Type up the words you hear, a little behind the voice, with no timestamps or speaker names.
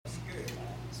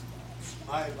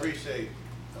I appreciate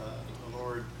the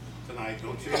Lord tonight,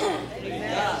 don't you?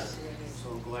 Amen.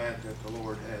 So glad that the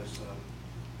Lord has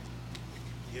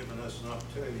given us an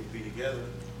opportunity to be together.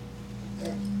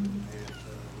 And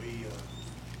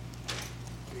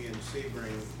we in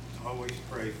Sebring always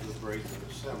pray for the Bradenton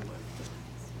Assembly.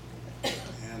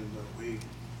 And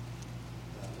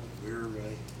we're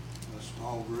a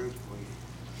small group.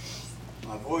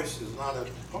 My voice is not up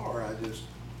to par.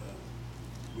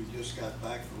 We just got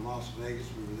back from Las Vegas.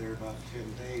 We were there about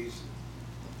 10 days.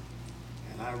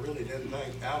 And I really didn't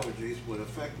think allergies would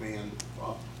affect me in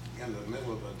the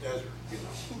middle of a desert, you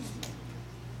know.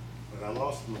 But I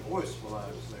lost my voice while I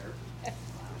was there.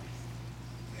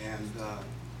 And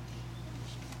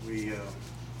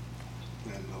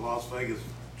in the Las Vegas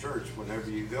church, whenever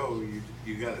you go,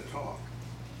 you got to talk.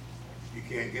 You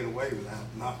can't get away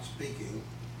without not speaking.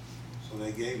 So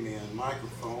they gave me a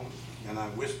microphone, and I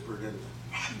whispered in the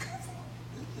microphone.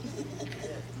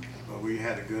 But we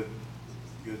had a good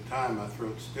time. My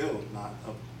throat's still not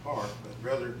up to par, but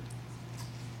rather,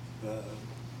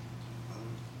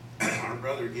 our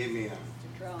brother gave me a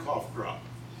cough drop.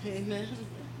 Amen.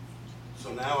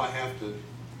 So now I have to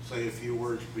say a few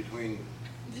words between,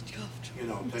 you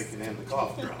know, taking in the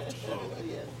cough drop. So.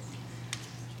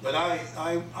 But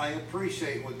I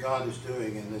appreciate what God is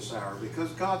doing in this hour,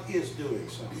 because God is doing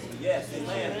something. Yes,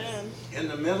 amen. In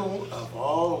the middle of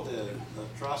all the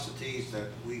atrocities that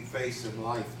we face in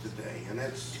life today, and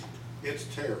it's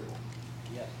terrible.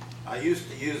 Yes. I used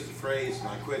to use the phrase, and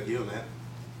I quit doing that,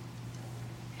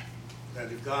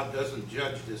 that if God doesn't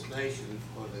judge this nation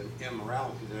for the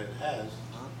immorality that it has,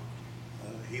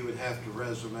 he would have to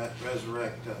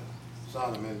resurrect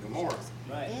Sodom and Gomorrah.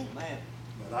 Right, amen.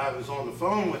 But I was on the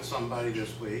phone with somebody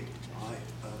this week, my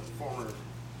former,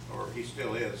 or he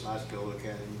still is, I still look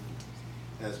at him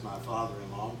as my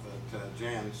father-in-law, but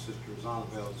Jan's sister,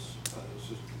 Zonneveld's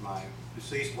sister, my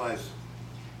deceased wife's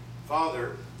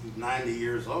father, who's 90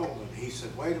 years old, and he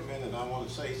said, wait a minute, I want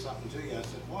to say something to you. I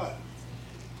said, what?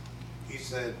 He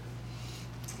said,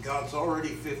 God's already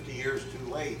 50 years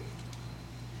too late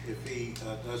if he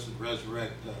doesn't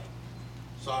resurrect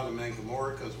Sodom and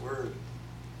Gomorrah, because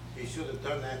he should have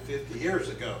done that 50 years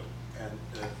ago.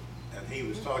 And he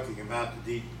was talking about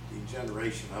the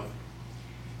degeneration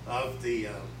of the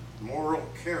moral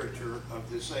character of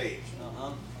this age.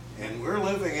 And we're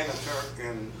living in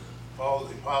and Paul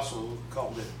the Apostle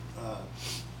called it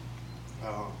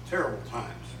terrible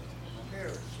times.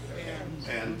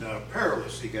 And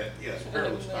perilous,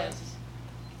 perilous times,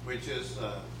 which is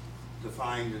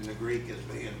defined in the Greek as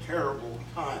being terrible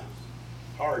times,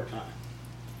 hard times.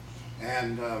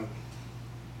 And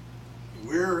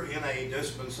we're in a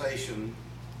dispensation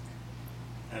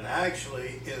that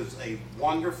actually is a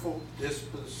wonderful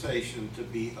dispensation to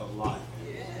be alive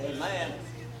in. Amen.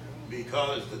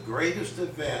 Because the greatest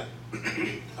event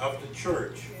of the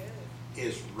church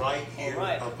is right here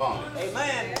upon us.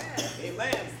 Amen.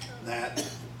 Amen. That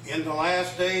in the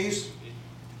last days,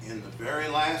 in the very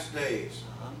last days,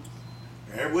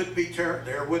 there would be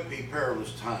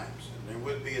perilous times, and there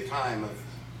would be a time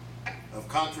of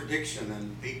contradiction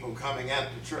and people coming at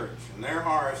the church, and there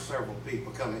are several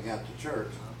people coming at the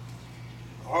church.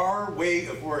 Our way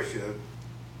of worship,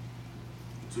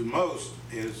 to most,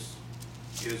 is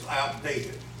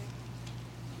outdated,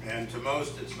 and to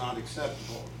most it's not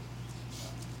acceptable.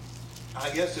 I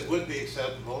guess it would be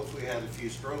acceptable if we had a few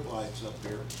strobe lights up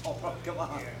here. Oh, come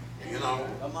on. You know,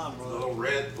 Come on, brother. little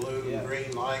red, blue, Yeah. and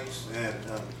green lights, and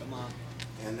Come on.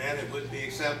 and then it would be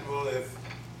acceptable if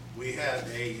we had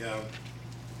a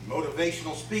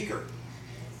motivational speaker.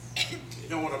 You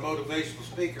know what a motivational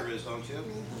speaker is, don't you?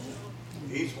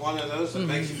 He's one of those that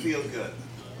makes you feel good.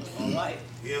 All right.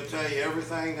 He'll tell you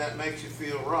everything that makes you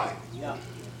feel right. Yeah.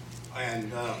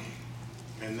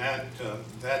 And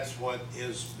that's what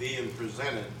is being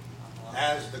presented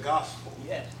as the gospel.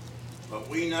 Yes. But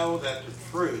we know that the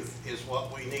truth is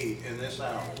what we need in this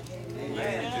hour.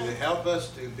 Amen. To help us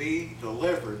to be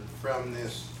delivered from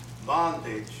this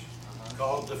bondage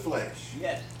called the flesh.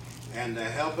 Yes. And to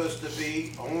help us to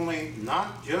be only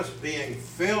not just being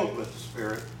filled with the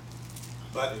Spirit,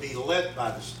 but be led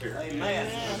by the Spirit. Amen.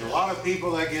 There's a lot of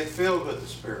people that get filled with the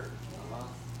Spirit.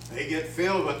 They get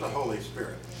filled with the Holy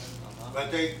Spirit. But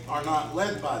they are not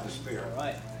led by the Spirit. All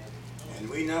right. And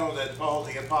we know that Paul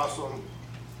the Apostle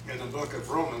in the book of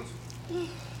Romans, give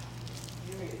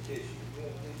me a tissue.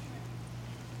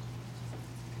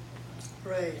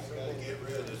 Praise. I gotta get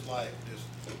rid of this light.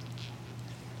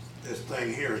 This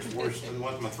thing here is worse than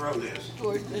what my throat is.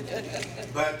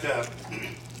 But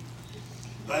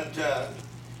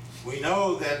we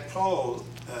know that Paul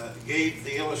gave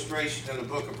the illustration in the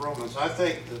book of Romans. I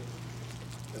think that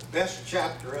the best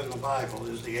chapter in the Bible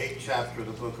is the 8th chapter of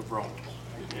the book of Romans.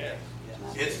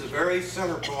 It's the very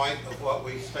center point of what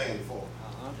we stand for.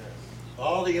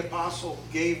 All the apostle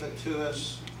gave it to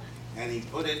us, and he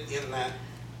put it in that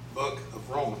book of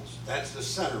Romans. That's the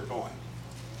center point.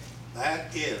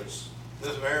 That is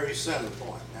the very center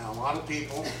point. Now, a lot of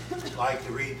people like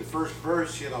to read the first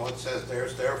verse. You know, it says,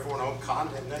 "There's therefore no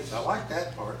condemnation." I like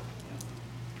that part.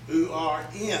 Who are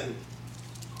in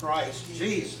Christ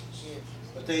Jesus.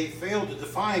 But they fail to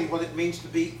define what it means to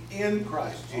be in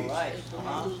Christ Jesus. All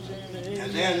right.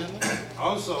 And then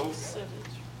also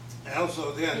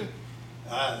then,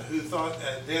 who thought,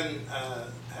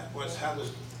 was how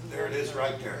does, there it is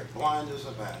right there, blind as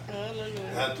a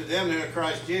bat. To them who are in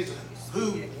Christ Jesus,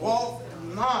 who walk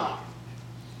not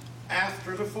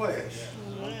after the flesh,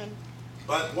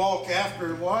 but walk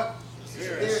after what?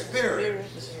 Spirit.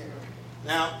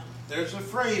 Now, there's a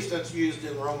phrase that's used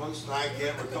in Romans, and I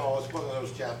can't recall, it's one of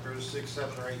those chapters, 6th,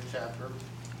 7th, or 8th chapter,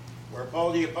 where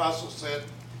Paul the Apostle said,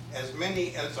 as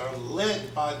many as are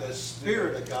led by the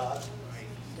Spirit of God,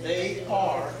 they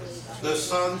are the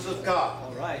sons of God.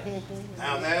 All right.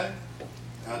 Now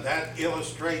that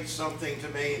illustrates something to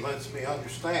me, lets me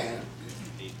understand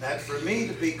that for me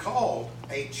to be called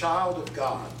a child of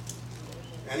God,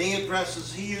 and he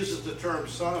uses the term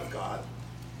son of God,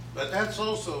 but that's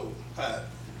also,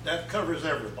 that covers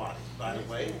everybody, by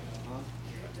the way.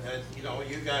 You know,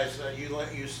 you guys,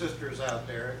 you sisters out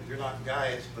there, you're not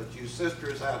guys, but you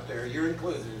sisters out there, you're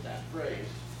included in that phrase.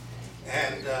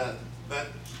 And, but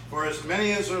for as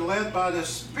many as are led by the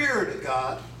Spirit of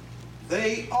God,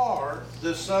 they are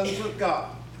the sons of God.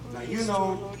 Now, you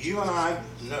know, you and I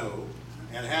know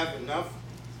and have enough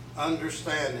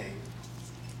understanding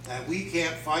that we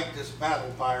can't fight this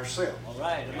battle by ourselves. All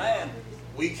right, amen.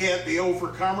 We can't be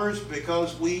overcomers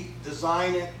because we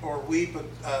design it or we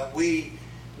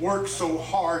work so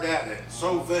hard at it,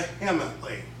 so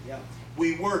vehemently. Yeah.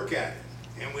 We work at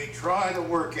it and we try to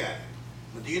work at it.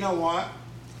 But do you know what?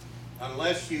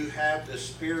 Unless you have the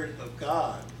Spirit of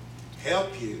God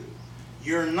help you,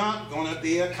 you're not going to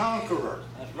be a conqueror.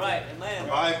 That's right, amen. The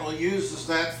Bible uses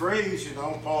that phrase, you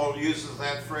know, Paul uses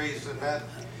that phrase in that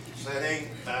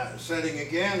setting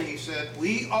again. He said,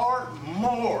 we are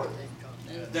more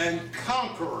than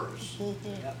conquerors.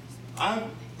 I've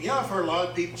heard a lot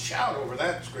of people shout over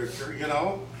that scripture, you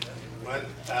know,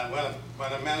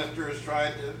 when a minister is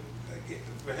trying to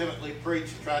vehemently preach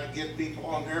and try to get people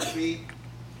on their feet,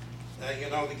 you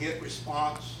know, to get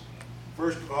response.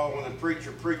 First of all, when a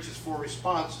preacher preaches for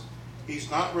response, he's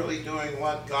not really doing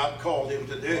what God called him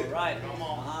to do. All right.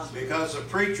 Because a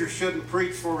preacher shouldn't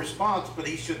preach for response, but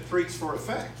he should preach for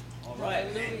effect. All right.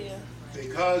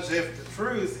 Because if the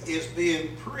truth is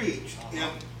being preached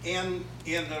in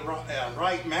the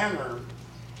right manner,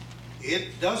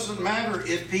 it doesn't matter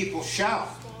if people shout.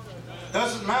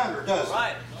 Doesn't matter, does it?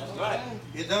 Right. That's right.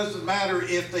 It doesn't matter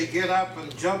if they get up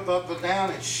and jump up and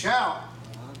down and shout.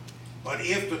 But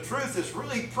if the truth is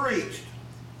really preached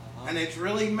and it's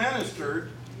really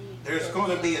ministered, there's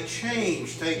going to be a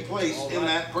change take place in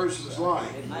that person's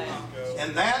life.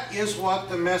 And that is what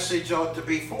the message ought to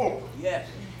be for. Yes.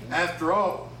 After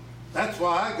all, that's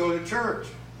why I go to church,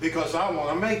 because I want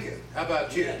to make it. How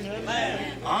about you?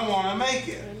 Amen. I want to make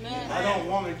it. I don't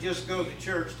want to just go to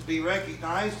church to be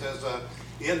recognized as an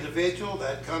individual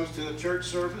that comes to a church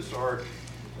service or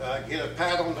get a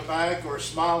pat on the back or a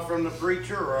smile from the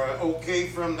preacher or an okay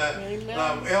from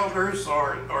the elders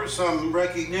or some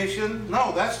recognition.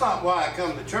 No, that's not why I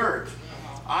come to church.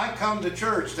 I come to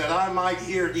church that I might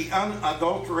hear the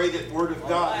unadulterated Word of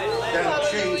God that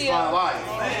will change my life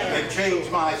and change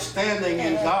my standing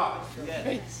in God.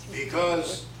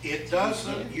 Because it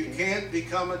doesn't, you can't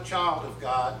become a child of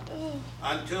God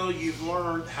until you've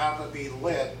learned how to be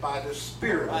led by the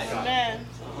Spirit of God.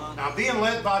 Now, being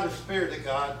led by the Spirit of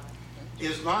God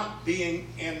is not being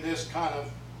in this kind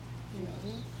of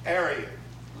area.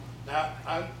 Now,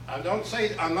 I'm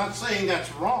not saying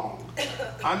that's wrong.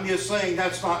 I'm just saying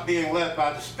that's not being led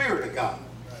by the Spirit of God.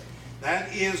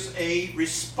 That is a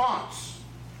response.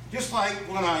 Just like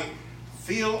when I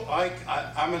feel like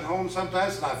I'm at home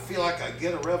sometimes and I feel like I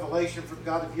get a revelation from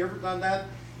God. Have you ever done that?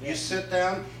 You sit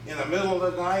down in the middle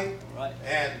of the night,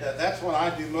 and that's when I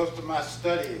do most of my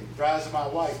studying. It drives my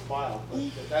wife wild,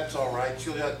 but that's all right.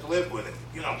 She'll have to live with it,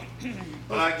 you know.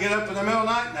 But I get up in the middle of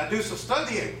the night and I do some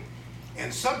studying.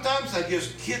 And sometimes I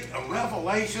just get a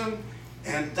revelation,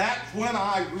 and that's when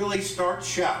I really start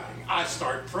shouting. I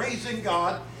start praising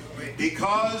God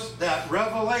because that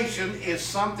revelation is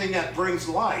something that brings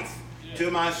life to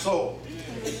my soul.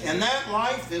 And that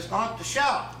life is not to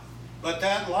shout, but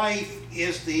that life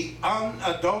is the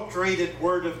unadulterated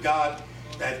Word of God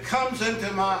that comes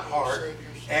into my heart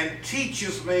and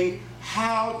teaches me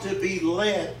how to be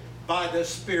led by the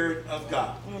Spirit of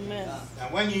God. Amen. Now,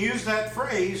 when you use that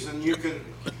phrase, and you can,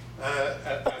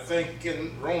 I think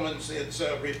in Romans it's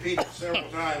repeated several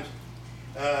times,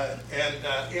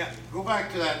 yeah, go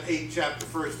back to that 8th chapter,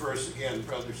 1st verse again,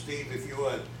 Brother Steve, if you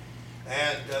would.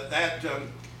 And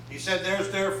he said, there's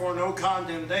therefore no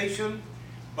condemnation,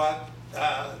 but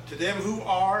to them who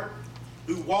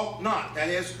walk not, that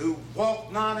is, who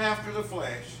walk not after the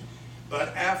flesh,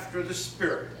 but after the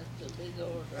Spirit.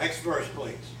 Next verse,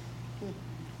 please.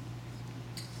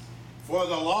 For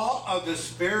the law of the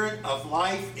Spirit of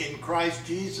life in Christ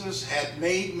Jesus had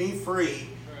made me free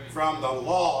from the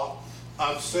law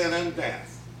of sin and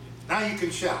death. Now you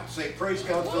can shout. Say, praise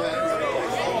God for that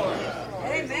revelation.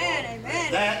 Amen.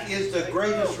 Amen. That is the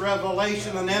greatest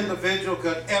revelation an individual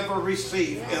could ever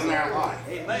receive in their life.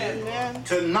 Amen.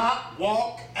 To not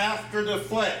walk after the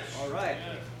flesh. All right.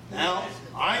 Now,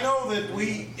 I know that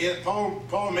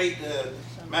Paul made the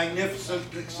magnificent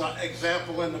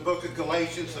example in the book of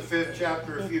Galatians, the 5th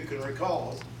chapter, if you can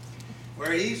recall,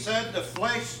 where he said the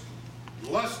flesh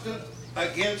lusteth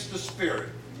against the Spirit,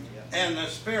 and the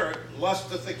Spirit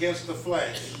lusteth against the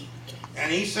flesh. And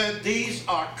he said these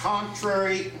are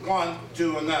contrary one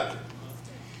to another.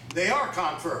 They are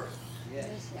contrary.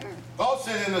 Yes. Paul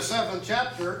said in the 7th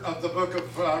chapter of the book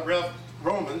of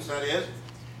Romans, that is,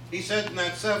 he said in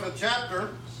that 7th chapter,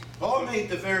 Paul made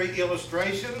the very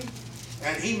illustration,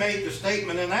 and he made the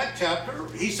statement in that chapter.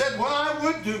 He said, when I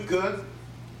would do good,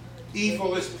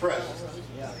 evil is present.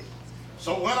 Yeah.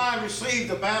 So when I received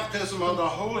the baptism of the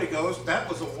Holy Ghost, that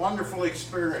was a wonderful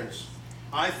experience.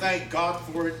 I thank God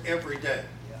for it every day.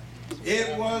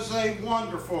 It was a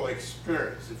wonderful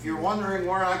experience. If you're wondering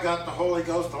where I got the Holy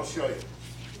Ghost, I'll show you.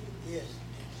 Yes.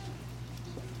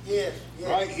 Yes. Yes.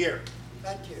 Right here.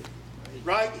 Right here.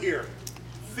 Right here.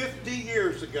 50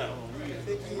 years ago.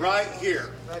 Right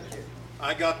here. Right here.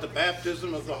 I got the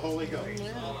baptism of the Holy Ghost.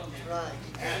 Right.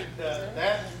 And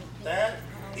that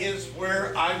is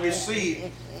where I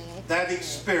received that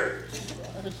experience.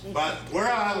 But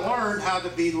where I learned how to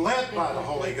be led by the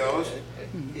Holy Ghost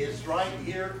is right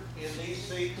here in these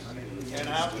seats and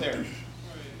out there.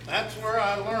 That's where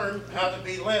I learned how to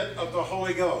be led of the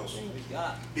Holy Ghost.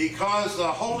 Because the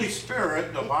Holy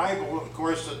Spirit, the Bible, of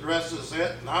course, addresses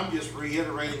it, and I'm just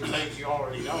reiterating things you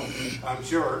already know, I'm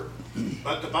sure.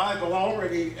 But the Bible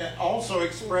already also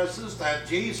expresses that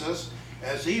Jesus,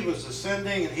 as he was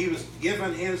ascending and he was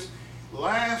given his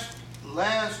last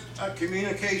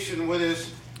communication with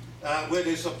his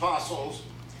apostles,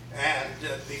 and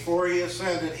before he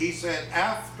ascended, he said,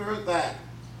 after that,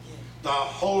 the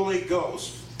Holy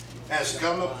Ghost has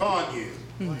come upon you.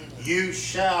 You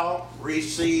shall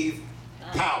receive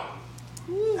power.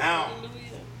 Now,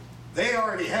 they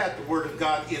already had the Word of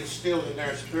God instilled in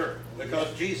their spirit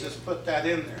because Jesus put that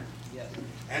in there.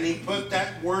 And he put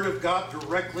that Word of God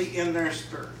directly in their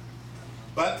spirit.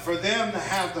 But for them to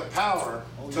have the power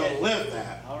to live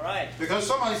that. All right. Because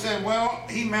somebody said, well,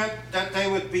 he meant that they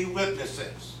would be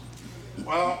witnesses.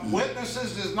 Well,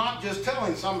 witnesses is not just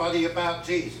telling somebody about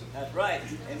Jesus. That's right.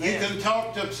 Amen. You can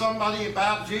talk to somebody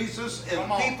about Jesus, and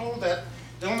people that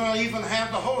don't even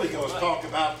have the Holy Ghost talk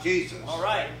about Jesus. All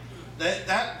right. That's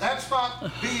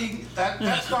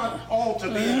not all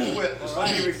to being a witness.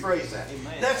 Let me rephrase that.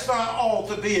 Amen. That's not all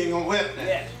to being a witness.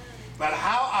 Yes. But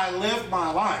how I live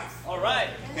my life All right.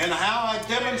 and how I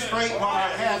demonstrate what I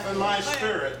have in my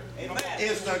spirit Amen.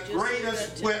 is the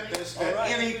greatest witness that All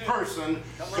right. any person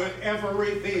could ever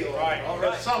reveal All to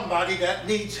right. somebody that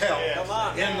needs help Come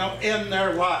on. in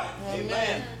their life.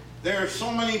 Amen. There are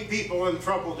so many people in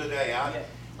trouble today. I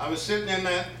was sitting in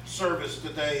that service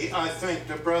today. I think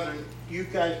the brethren, you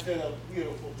guys did a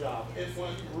beautiful job. It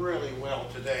went really well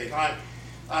today.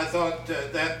 I thought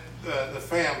that the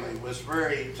family was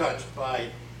very touched by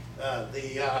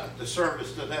the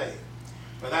service today.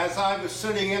 But as I was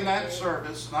sitting in that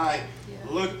service, and I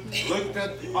looked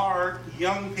at our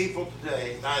young people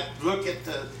today, and I look at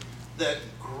the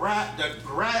gravity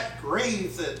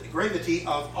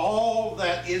of all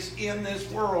that is in this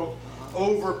world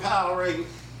overpowering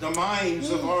the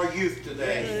minds of our youth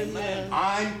today. Amen.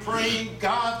 I'm praying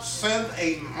God send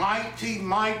a mighty,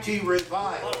 mighty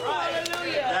revival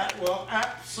that will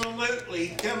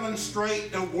absolutely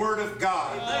demonstrate the Word of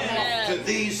God to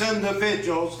these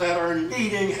individuals that are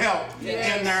needing help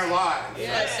in their lives.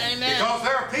 Yes, amen. Because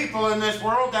there are people in this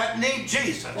world that need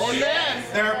Jesus. Yes.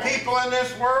 There are people in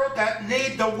this world that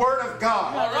need the Word of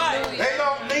God. All right. They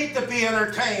don't need to be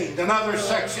entertained, another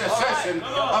session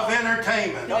of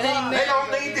entertainment. Amen. They don't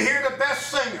need need to hear the best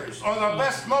singers or the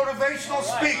best motivational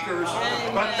speakers,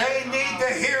 but they need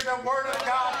to hear the Word of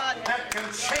God that can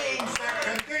change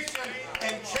their condition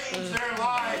and change their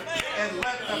life and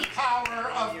let the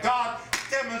power of God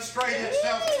demonstrate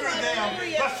itself through them.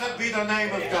 Blessed be the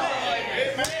name of God.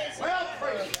 Well,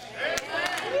 praise.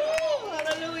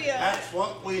 Hallelujah. That's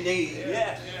what we need.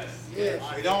 Yes.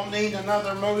 We don't need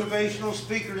another motivational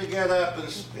speaker to get up and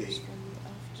speak.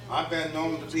 I've been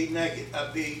known to be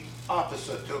be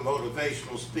opposite to a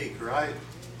motivational speaker. I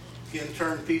can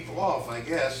turn people off, I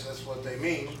guess. That's what they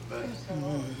mean.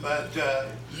 But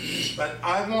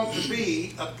I want to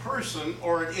be a person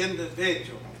or an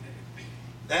individual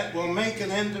that will make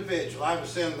an individual.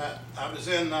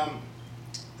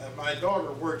 My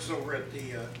daughter works over at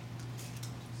the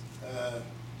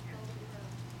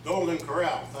Golden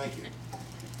Corral. Thank you.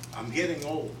 I'm getting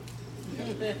old.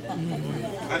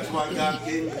 That's why God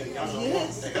gave me a younger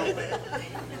woman to help me.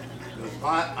 Because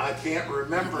I can't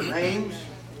remember names.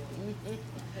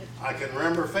 I can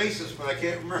remember faces, but I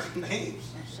can't remember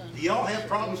names. Do y'all have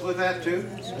problems with that too?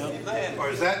 Or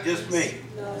is that just me?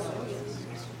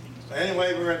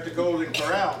 Anyway, we were at the Golden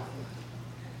Corral,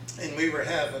 and we were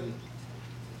having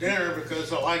dinner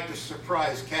because I like to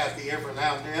surprise Kathy every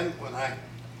now and then when I'm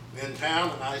in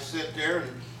town, and I sit there,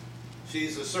 and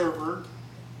she's a server,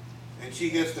 and she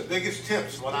gets the biggest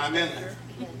tips when I'm in there.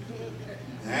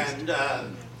 And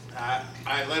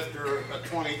I left her a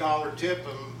 $20 tip,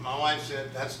 and my wife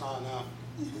said, "That's not enough."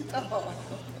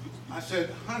 I said,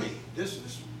 "Honey, this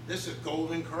is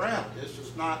Golden Corral. This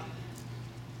is not,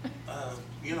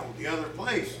 the other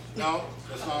place." "No,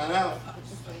 that's not enough."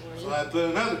 So I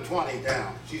put another 20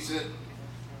 down. She said,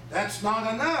 "That's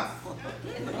not enough."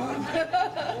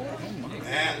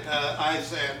 And I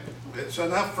said, "It's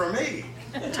enough for me."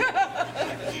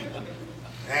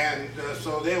 And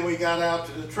so then we got out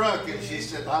to the truck, and she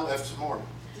said, "I left some more."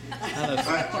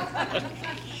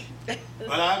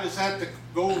 But I was at the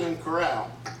Golden Corral,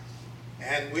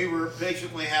 and we were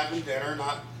patiently having dinner,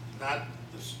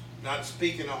 not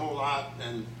speaking a whole lot,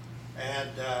 and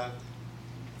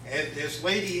this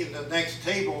lady in the next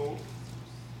table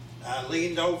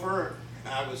leaned over.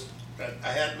 I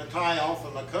had my tie off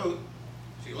and my coat.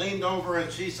 She leaned over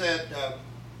and she said,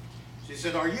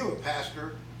 "Are you a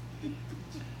pastor?"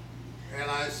 And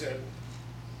I said,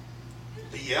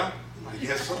 "Yeah, I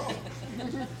guess so."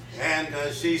 And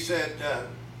she said,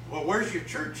 "Well, where's your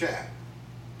church at?"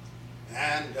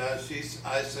 And I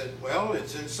said, "Well,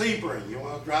 it's in Sebring. You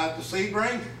want to drive to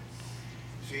Sebring?"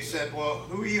 She said, "Well,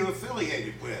 who are you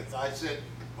affiliated with?" I said,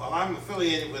 "Well, I'm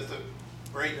affiliated with the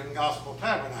Bradenton Gospel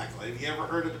Tabernacle. Have you ever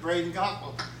heard of the Bradenton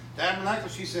Gospel Tabernacle?"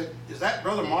 She said, "Is that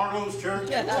Brother Marlowe's church?"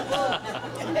 And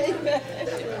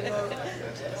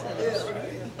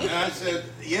I said,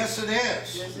 "Yes, it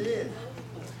is." Yes, it is.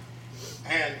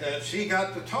 And she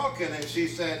got to talking, and she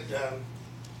said,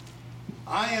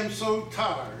 "I am so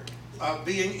tired of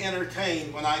being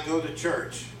entertained when I go to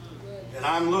church, and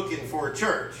I'm looking for a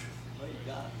church."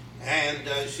 And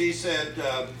she said,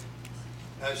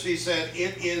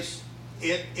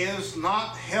 it is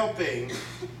not helping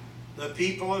the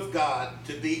people of God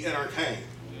to be entertained.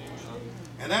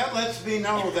 And that lets me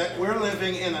know that we're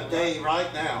living in a day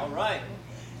right now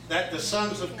that the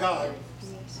sons of God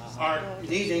are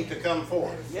needing to come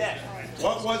forth. Yes.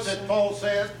 What was it Paul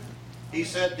said? He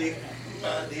said the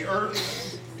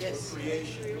earth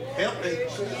help me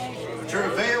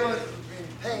travaileth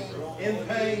in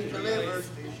pain,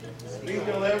 be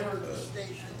delivered.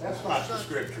 That's not the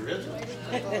scripture, is it?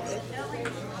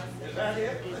 Is that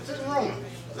it? It's in Romans.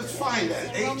 Let's find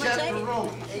that. 8th chapter of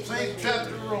Romans. 8th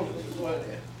chapter of Romans is what it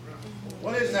is.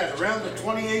 What is that? Around the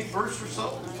 28th verse or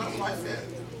so? Something like that.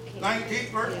 19th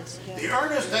verse. The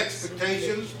earnest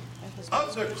expectations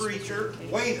of the creature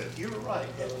waited. You were right,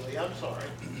 Brother Lee. I'm sorry.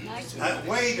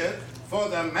 Waited for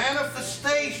the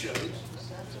manifestations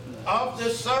of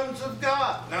the sons of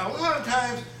God. Now, a lot of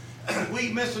times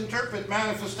we misinterpret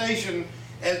manifestation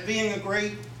as being a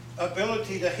great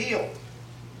ability to heal.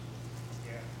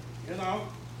 You know,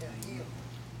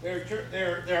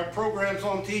 there are programs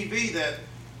on TV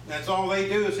that's all they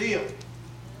do is heal.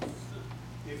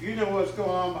 If you know what's going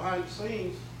on behind the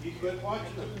scenes, you quit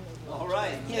watching them. All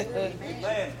right.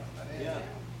 Amen. Yeah.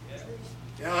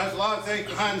 You know, there's a lot of things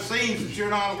behind the scenes that you're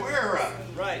not aware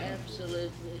of. Right.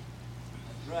 Absolutely.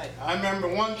 Right. I remember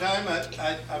one time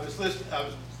I was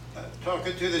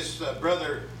talking to this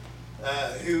brother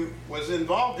who was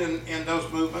involved in those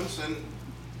movements, and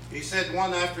he said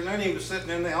one afternoon he was sitting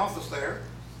in the office there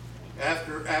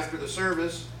after the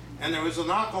service, and there was a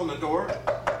knock on the door,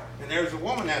 and there was a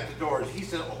woman at the door. He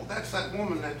said, "Oh, that's that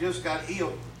woman that just got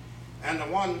healed." And the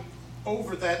one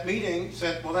over that meeting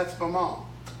said, well, that's my mom.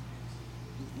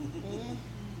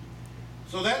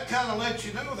 So that kind of lets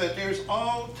you know that there's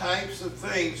all types of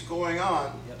things going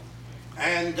on.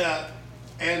 Yep.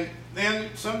 And then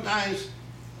sometimes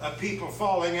people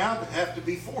falling out have to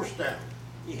be forced out.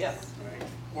 Yeah.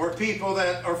 Or people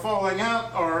that are falling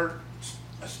out are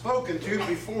spoken to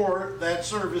before that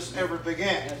service ever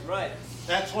began. That's right.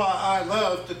 That's why I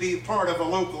love to be part of a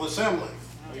local assembly.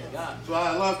 Praise God. So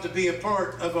I love to be a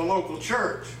part of a local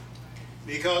church,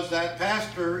 because that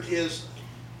pastor is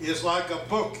like a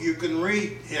book. You can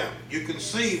read him. You can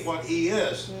see what he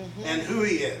is and who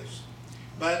he is.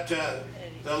 But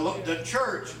the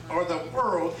church or the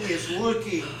world is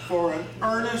looking for an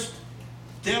earnest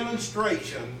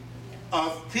demonstration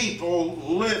of people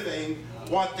living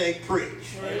what they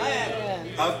preach. Amen.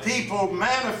 Of people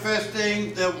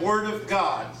manifesting the Word of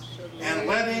God and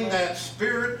letting that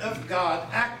Spirit of God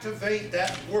activate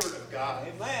that Word of God.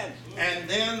 Amen. And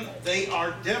then they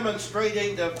are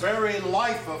demonstrating the very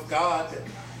life of God,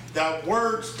 the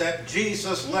words that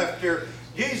Jesus left here.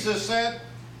 Jesus said,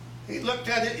 he looked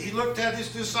at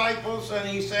his disciples and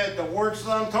he said, the words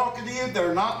that I'm talking to you,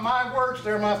 they're not my words,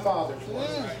 they're my Father's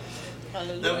words.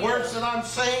 The words that I'm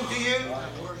saying to you,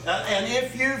 and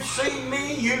if you've seen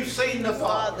me, you've seen the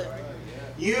Father.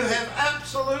 You have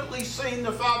absolutely seen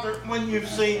the Father when you've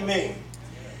seen me.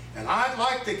 And I'd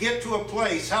like to get to a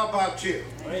place, how about you?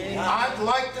 I'd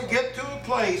like to get to a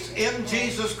place in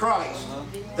Jesus Christ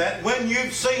that when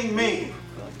you've seen me,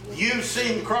 you've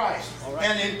seen Christ,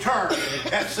 and in turn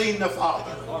have seen the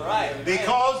Father. All right.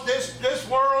 Because this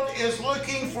world is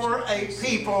looking for a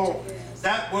people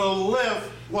that will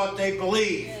live what they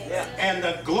believe. Yeah. And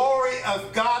the glory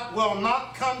of God will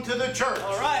not come to the church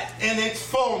All right. in its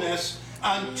fullness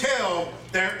until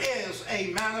there is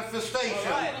a manifestation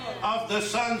All right. of the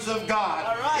sons of God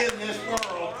All right. in this world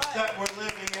All right. that we're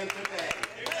living in today.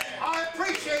 I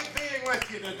appreciate being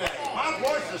with you today. My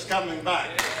voice is coming back.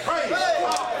 Praise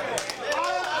God.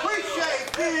 I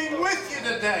appreciate being with you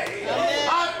today.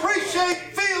 I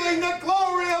appreciate feeling the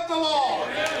glory of the Lord.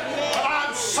 But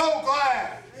I'm so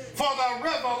glad for the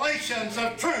revelations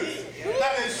of truth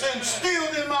that is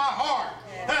instilled in my heart,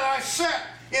 that I sat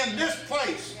in this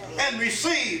place and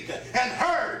received and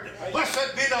heard.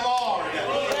 Blessed be the Lord.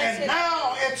 And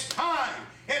now it's time.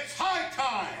 It's high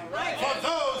time for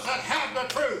those that have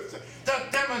the truth to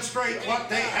demonstrate what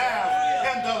they have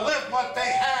and to live what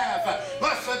they have.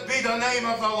 Blessed be the name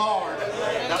of the Lord.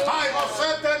 The Bible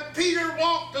said that Peter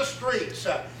walked the streets.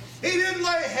 He didn't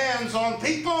lay hands on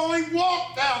people. He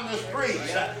walked down the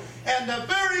streets. And the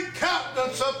very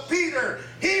countenance of Peter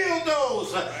healed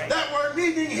those that were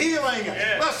needing healing.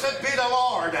 Blessed be the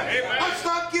Lord. Let's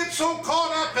not get so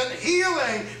caught up in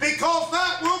healing, because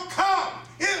that will come.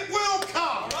 It will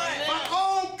come. But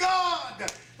oh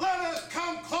God, let us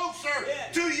come closer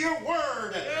to your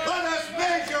word. Let us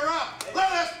measure up.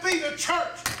 Let us be the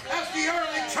church as the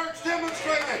early church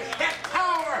demonstrated. That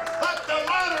power, let the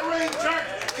latter rain church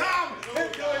come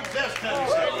into existence.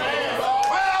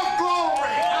 Well, glory.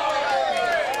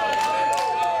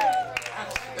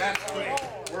 That's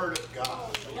the word of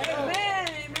God. Amen,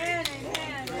 amen,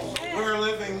 amen, amen. We're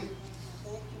living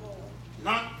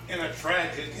not in a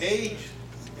tragic age,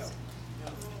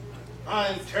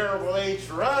 not in a terrible age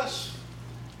for us,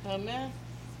 Amen.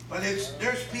 but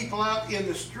there's people out in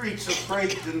the streets of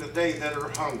Bradenton today that are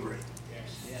hungry.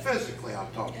 Physically,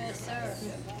 I'm talking about.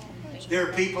 There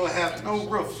are people that have no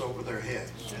roofs over their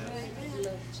heads.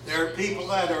 There are people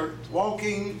that are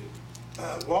walking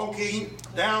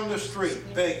down the street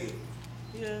begging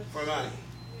for money,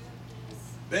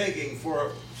 begging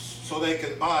so they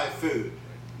can buy food.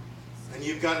 And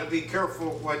you've got to be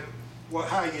careful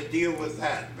how you deal with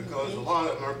that, because a lot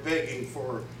of them are begging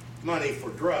for money for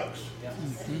drugs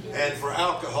and for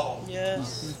alcohol.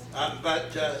 Yes.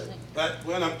 But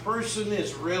when a person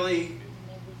is really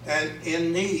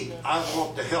in need, I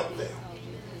want to help them.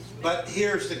 But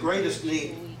here's the greatest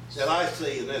need that I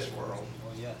see in this world,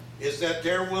 is that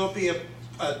there will be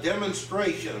a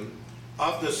demonstration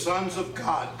of the sons of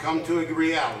God come to a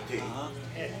reality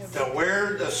to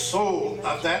where the soul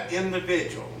of that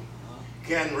individual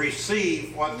can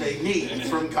receive what they need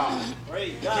from God.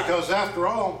 Because after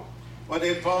all, what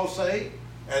did Paul say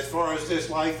as far as this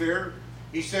life here?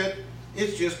 He said,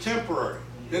 it's just temporary.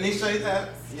 Didn't he say that?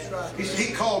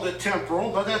 He called it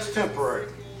temporal, but that's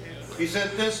temporary. He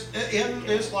said in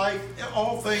this life,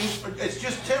 all things, it's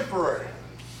just temporary.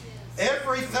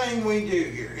 Everything we do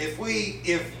here,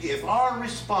 if our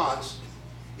response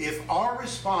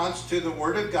to the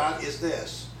Word of God is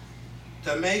this,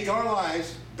 to make our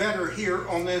lives better here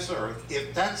on this earth,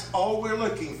 if that's all we're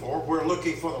looking for, we're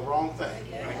looking for the wrong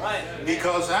thing. Right.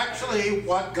 Because actually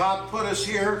what God put us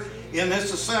here in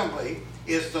this assembly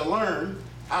is to learn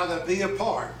how to be a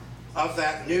part of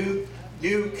that new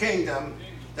kingdom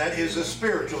that is a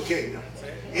spiritual kingdom.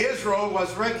 Israel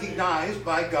was recognized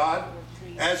by God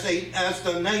as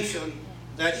the nation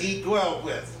that he dwelled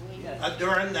with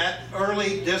during that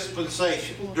early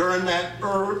dispensation, during that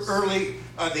early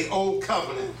the old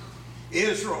covenant.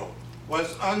 Israel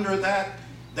was under that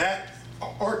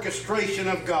orchestration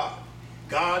of God.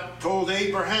 God told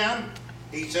Abraham,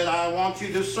 he said, I want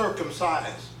you to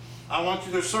circumcise. I want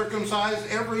you to circumcise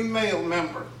every male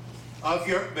member of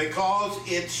your, because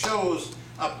it shows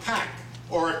a pact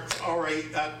or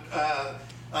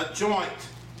a joint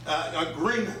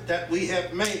agreement that we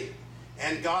have made.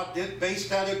 And God did base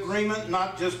that agreement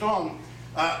not just on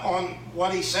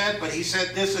what he said, but he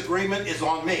said this agreement is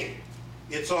on me.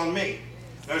 It's on me.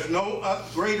 There's no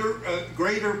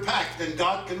greater pact than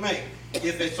God can make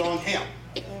if it's on him.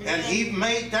 And he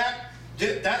made that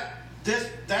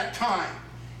time,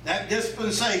 that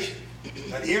dispensation.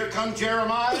 But here comes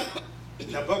Jeremiah,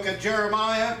 the book of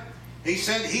Jeremiah. He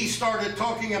said he started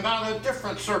talking about a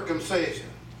different circumcision.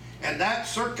 And that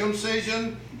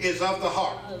circumcision is of the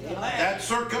heart. That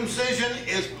circumcision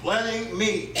is letting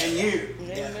me and you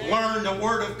learn the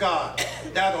Word of God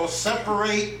that'll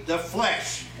separate the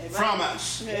flesh from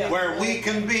us, where we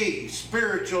can be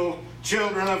spiritual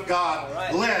children of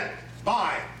God, led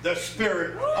by the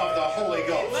Spirit of the Holy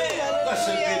Ghost.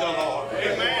 Blessed be the Lord.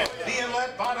 Amen. Being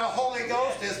led by the Holy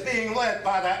Ghost is being led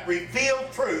by that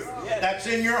revealed truth that's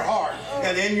in your heart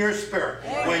and in your spirit.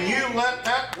 When you let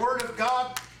that Word of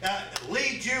God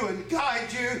lead you and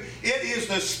guide you, it is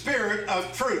the Spirit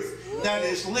of truth that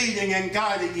is leading and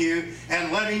guiding you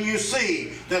and letting you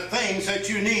see the things that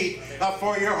you need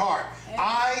for your heart.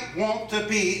 I want to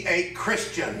be a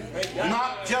Christian,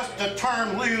 not just a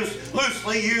term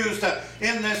loosely used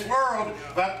in this world,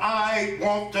 but I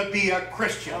want to be a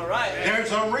Christian.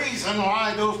 There's a reason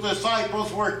why those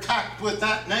disciples were tagged with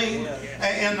that name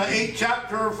in the 8th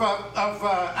chapter of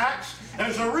Acts.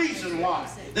 There's a reason why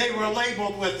they were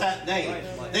labeled with that name.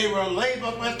 They were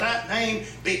labeled with that name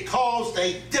because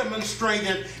they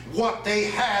demonstrated what they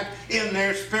had in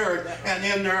their spirit and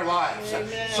in their lives.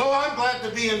 So I'm glad to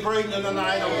be in Bradenton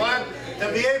tonight. I'm glad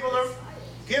to be able to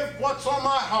give what's on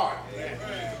my heart.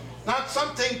 Not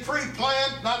something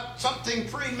pre-planned, not something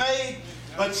pre-made,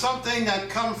 but something that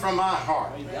comes from my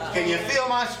heart. Can you feel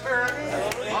my spirit?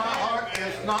 My heart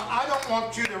is not, I don't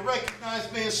want you to recognize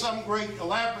me as some great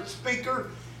elaborate speaker.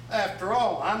 After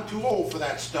all, I'm too old for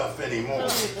that stuff anymore.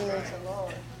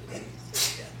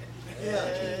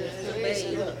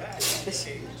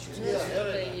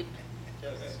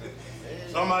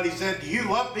 Somebody said, do you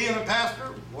love being a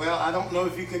pastor? Well, I don't know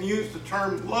if you can use the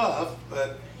term love,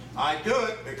 but I do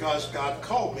it because God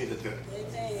called me to do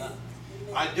it.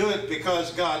 I do it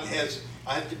because God has,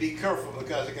 I have to be careful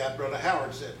because I got Brother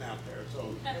Howard sitting out there,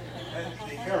 so I have to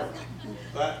be careful.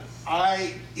 But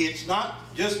it's not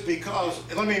just because,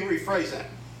 let me rephrase that.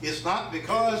 It's not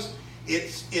because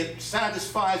it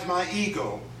satisfies my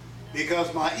ego,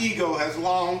 because my ego has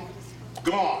long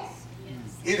gone.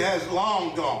 It has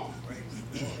long gone.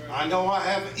 I know I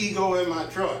have ego in my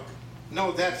truck.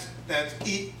 No, that's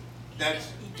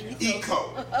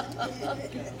eco.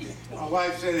 My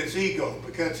wife said it's ego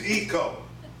because it's eco.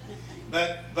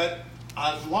 But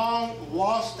I've long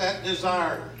lost that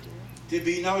desire to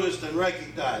be noticed and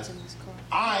recognized.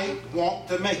 I want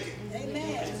to make it.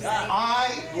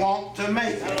 I want to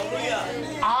make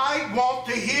it. I want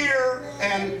to hear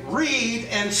and read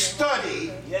and study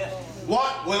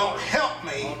what will help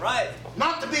me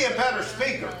not to be a better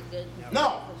speaker.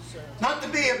 No. Not to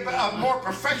be a more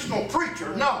professional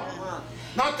preacher. No.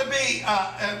 Not to be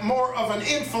more of an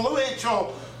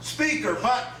influential speaker.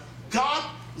 But God,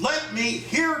 let me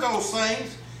hear those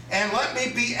things and let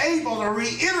me be able to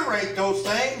reiterate those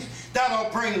things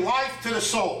that'll bring life to the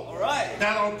soul.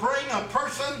 That'll bring a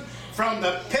person from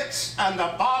the pits and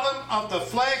the bottom of the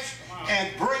flesh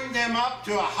and bring them up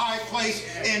to a high place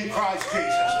in Christ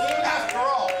Jesus. After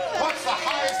all, what's the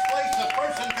highest place a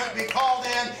person could be called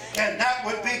in? And that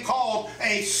would be called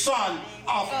a son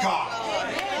of God.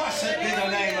 Blessed be the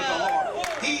name of the Lord.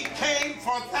 He came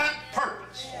for that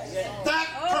purpose. That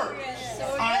purpose.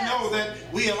 I know that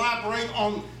we elaborate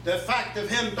on the fact of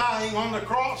him dying on the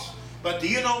cross, but do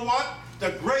you know what?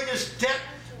 The greatest debt,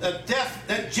 the death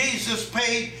that Jesus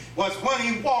paid, was when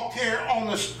he walked here on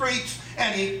the streets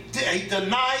and he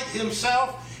denied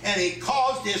himself and he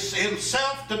caused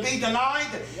himself to be denied.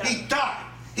 He died.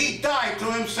 He died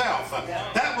to himself.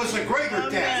 That was a greater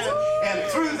death. And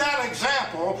through that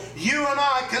example, you and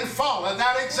I can follow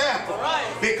that example.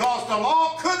 Because the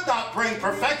law could not bring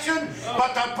perfection,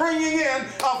 but the bringing in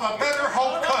of a better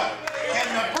hope could. And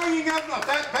the bringing in of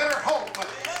that better hope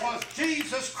was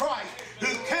Jesus Christ,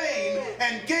 who came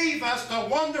and gave us the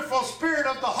wonderful Spirit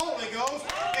of the Holy Ghost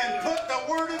and put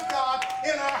the Word of God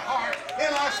in our heart,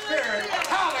 in our spirit.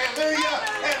 Hallelujah!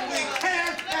 And we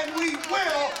can and we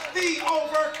will be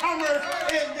overcomers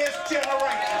in this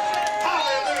generation.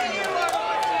 Hallelujah!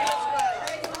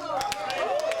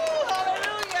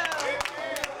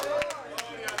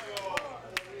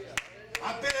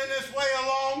 I've been in this way a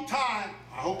long time.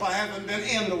 I hope I haven't been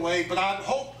in the way, but I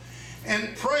hope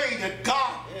and pray that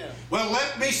God will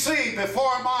let me see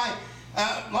before my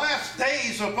last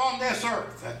days upon this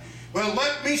earth, will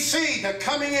let me see the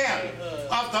coming in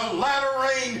of the latter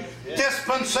rain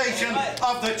dispensation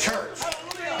of the church.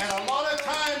 And a lot of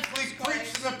times we've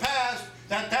preached in the past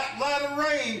that that latter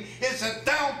rain is a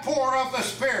downpour of the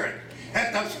Spirit.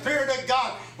 And the Spirit of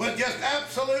God will just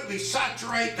absolutely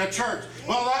saturate the church.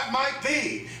 Well, that might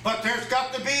be, but there's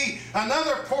got to be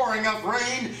another pouring of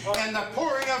rain, and the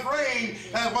pouring of rain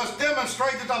was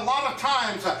demonstrated a lot of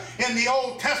times in the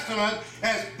Old Testament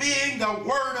as being the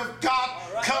Word of God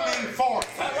coming forth.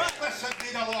 Blessed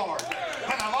be the Lord.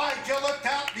 When Elijah looked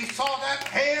out and he saw that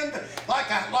hand, like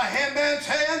a handman's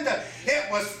hand, it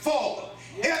was full.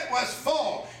 It was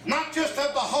full, not just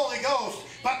of the Holy Ghost,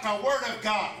 but the Word of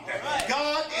God.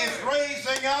 God is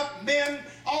raising up men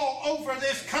all over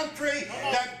this country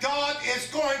that God is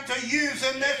going to use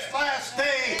in this last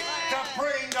day to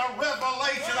bring the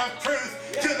revelation of truth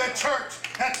to the church.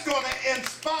 That's going to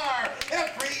inspire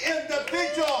every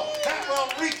individual that will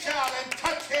reach out and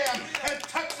touch him and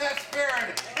touch that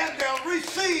Spirit, and they'll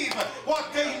receive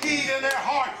what they need in their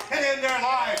heart and in their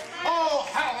life. Oh,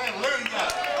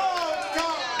 hallelujah! Oh,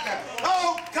 God!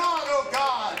 Oh, God! Oh,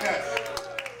 God!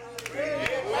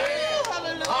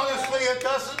 Honestly, it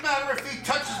doesn't matter if he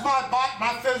touches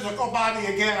my physical body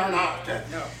again or not.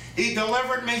 No. He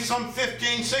delivered me some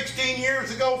 15, 16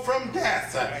 years ago from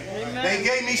death. Amen. They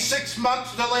gave me 6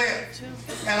 months to live.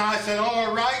 And I said,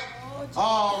 all right,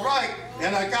 all right.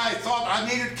 And a guy thought I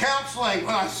needed counseling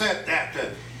when I said that.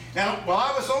 And well,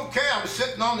 I was okay. I was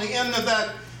sitting on the end of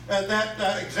that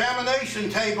examination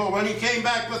table when he came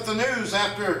back with the news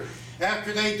after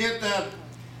they did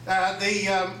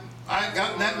I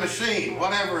got in that machine,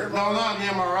 whatever. No, not an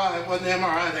MRI. It wasn't an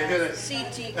MRI. They did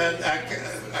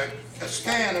a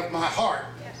scan of my heart.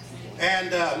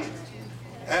 And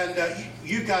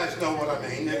you guys know what I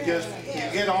mean. They just, you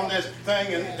get on this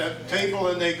thing and the table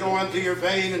and they go into your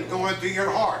vein and go into your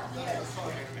heart.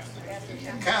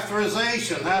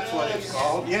 Catheterization, that's what it's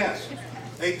called, yes.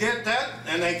 They did that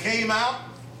and they came out.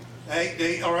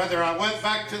 Or rather, I went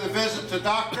back to the visit to the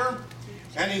doctor,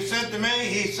 and he said to me,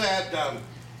 he said,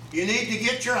 you need to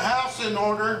get your house in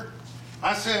order.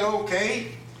 I said,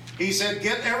 okay. He said,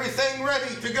 get everything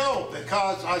ready to go,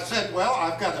 because I said, well,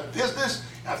 I've got a business,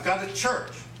 I've got a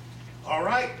church. All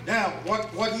right, now,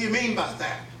 what do you mean by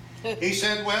that? He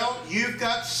said, well, you've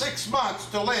got 6 months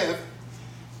to live,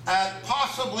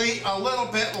 possibly a little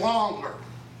bit longer.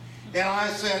 And I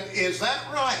said, is that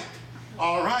right?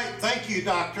 All right, thank you,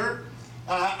 doctor.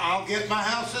 I'll get my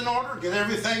house in order, get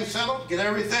everything settled, get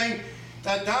everything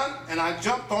done, and I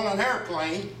jumped on an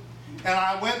airplane and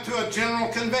I went to a general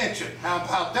convention. How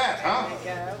about that,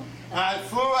 huh? I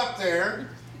flew up there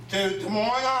to Des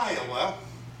Moines, Iowa,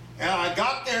 and I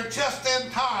got there just in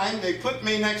time. They put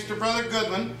me next to Brother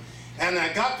Goodman, and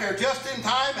I got there just in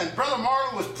time, and Brother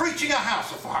Marlowe was preaching a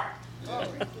house afire.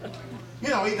 You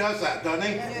know, he does that, doesn't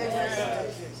he?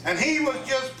 And he was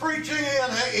just preaching,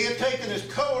 and he had taken his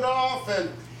coat off, and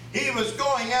he was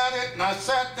going at it, and I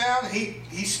sat down.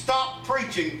 He stopped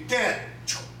preaching dead.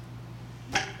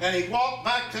 And he walked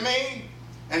back to me,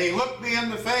 and he looked me in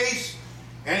the face,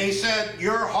 and he said,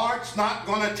 your heart's not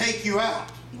going to take you out.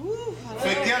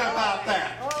 Forget about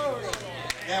that.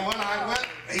 And when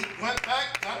he went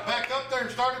back, got back up there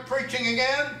and started preaching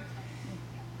again.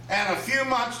 And a few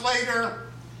months later,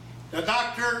 the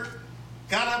doctor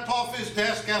got up off his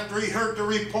desk after he heard the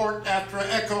report, after an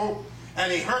echo,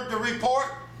 and he heard the report,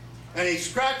 and he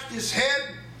scratched his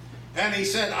head, and he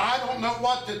said, I don't know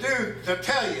what to do to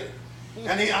tell you.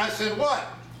 And I said, what?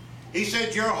 He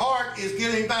said, your heart is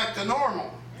getting back to normal.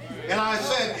 And I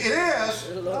said, it is?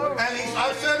 And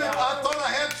I said, I thought I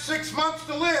had 6 months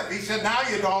to live. He said, now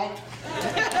you don't.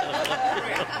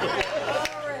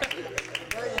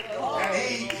 And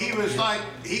he was like,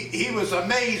 he was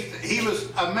amazed. He was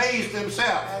amazed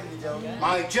himself.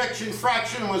 My ejection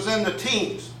fraction was in the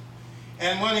teens.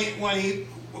 And when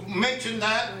mentioned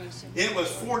that, it was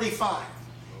 45.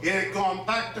 It had gone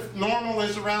back to normal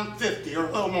is around 50 or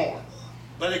a little more.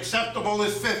 But acceptable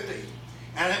is 50.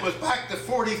 And it was back to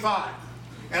 45.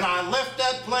 And I left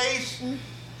that place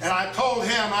and I told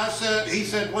him, he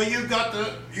said, well, you got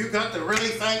to really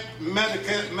think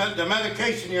the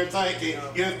medication you're taking.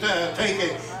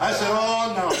 I said,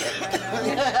 oh, no.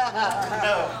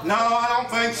 No, I don't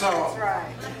think so. That's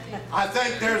right. I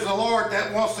think there's a Lord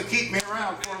that wants to keep me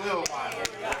around for a little while.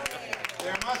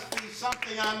 There must be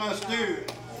something I must do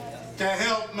to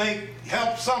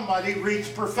help somebody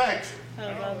reach perfection.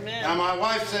 Now my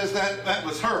wife says that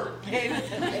was her.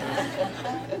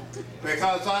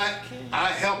 Because I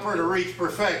help her to reach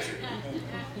perfection.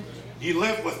 You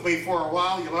live with me for a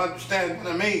while, you'll understand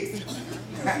what I mean.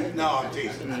 No, I'm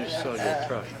teasing.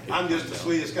 I'm just the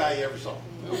sweetest guy you ever saw.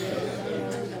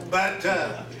 But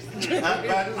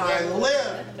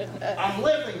I'm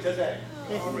living today.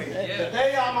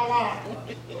 Today I'm alive.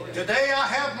 Today I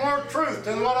have more truth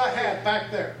than what I had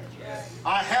back there.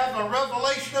 I have a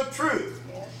revelation of truth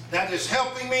that is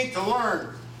helping me to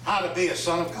learn how to be a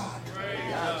son of God.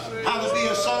 How to be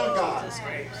a son of God.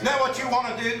 Isn't that what you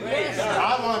want to do?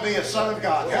 I want to be a son of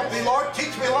God. Help me, Lord.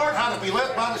 Teach me, Lord, how to be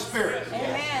led by the Spirit.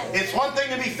 It's one thing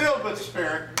to be filled with the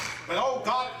Spirit, but oh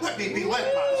God, let me be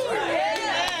led by the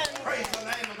Spirit. Praise the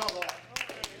name of the Lord.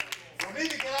 For me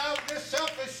to get out of this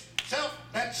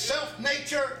self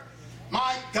nature,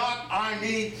 my God, I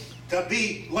need to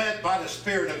be led by the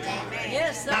Spirit of God.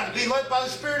 Yes, now, to be led by the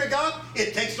Spirit of God,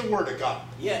 it takes the Word of God.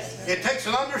 Yes. It takes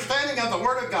an understanding of the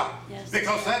Word of God. Yes.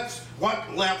 Because that's what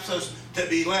helps us to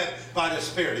be led by the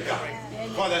Spirit of God.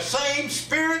 For the same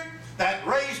Spirit that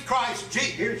raised Christ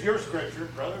Jesus, here's your scripture,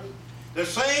 brother. The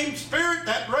same Spirit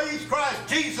that raised Christ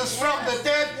Jesus from the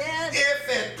dead, if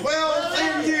it dwells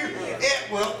in you, it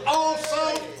will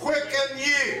also quicken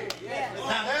you.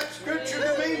 Now that scripture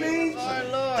to me means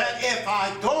that if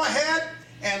I go ahead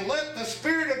and let the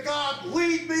Spirit of God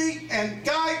lead me and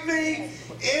guide me,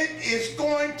 it is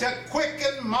going to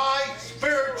quicken my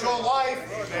spiritual life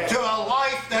to a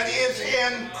life that is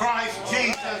in Christ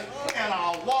Jesus. And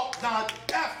I'll walk not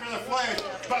after the flesh,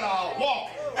 but I'll walk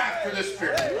after the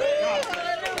Spirit.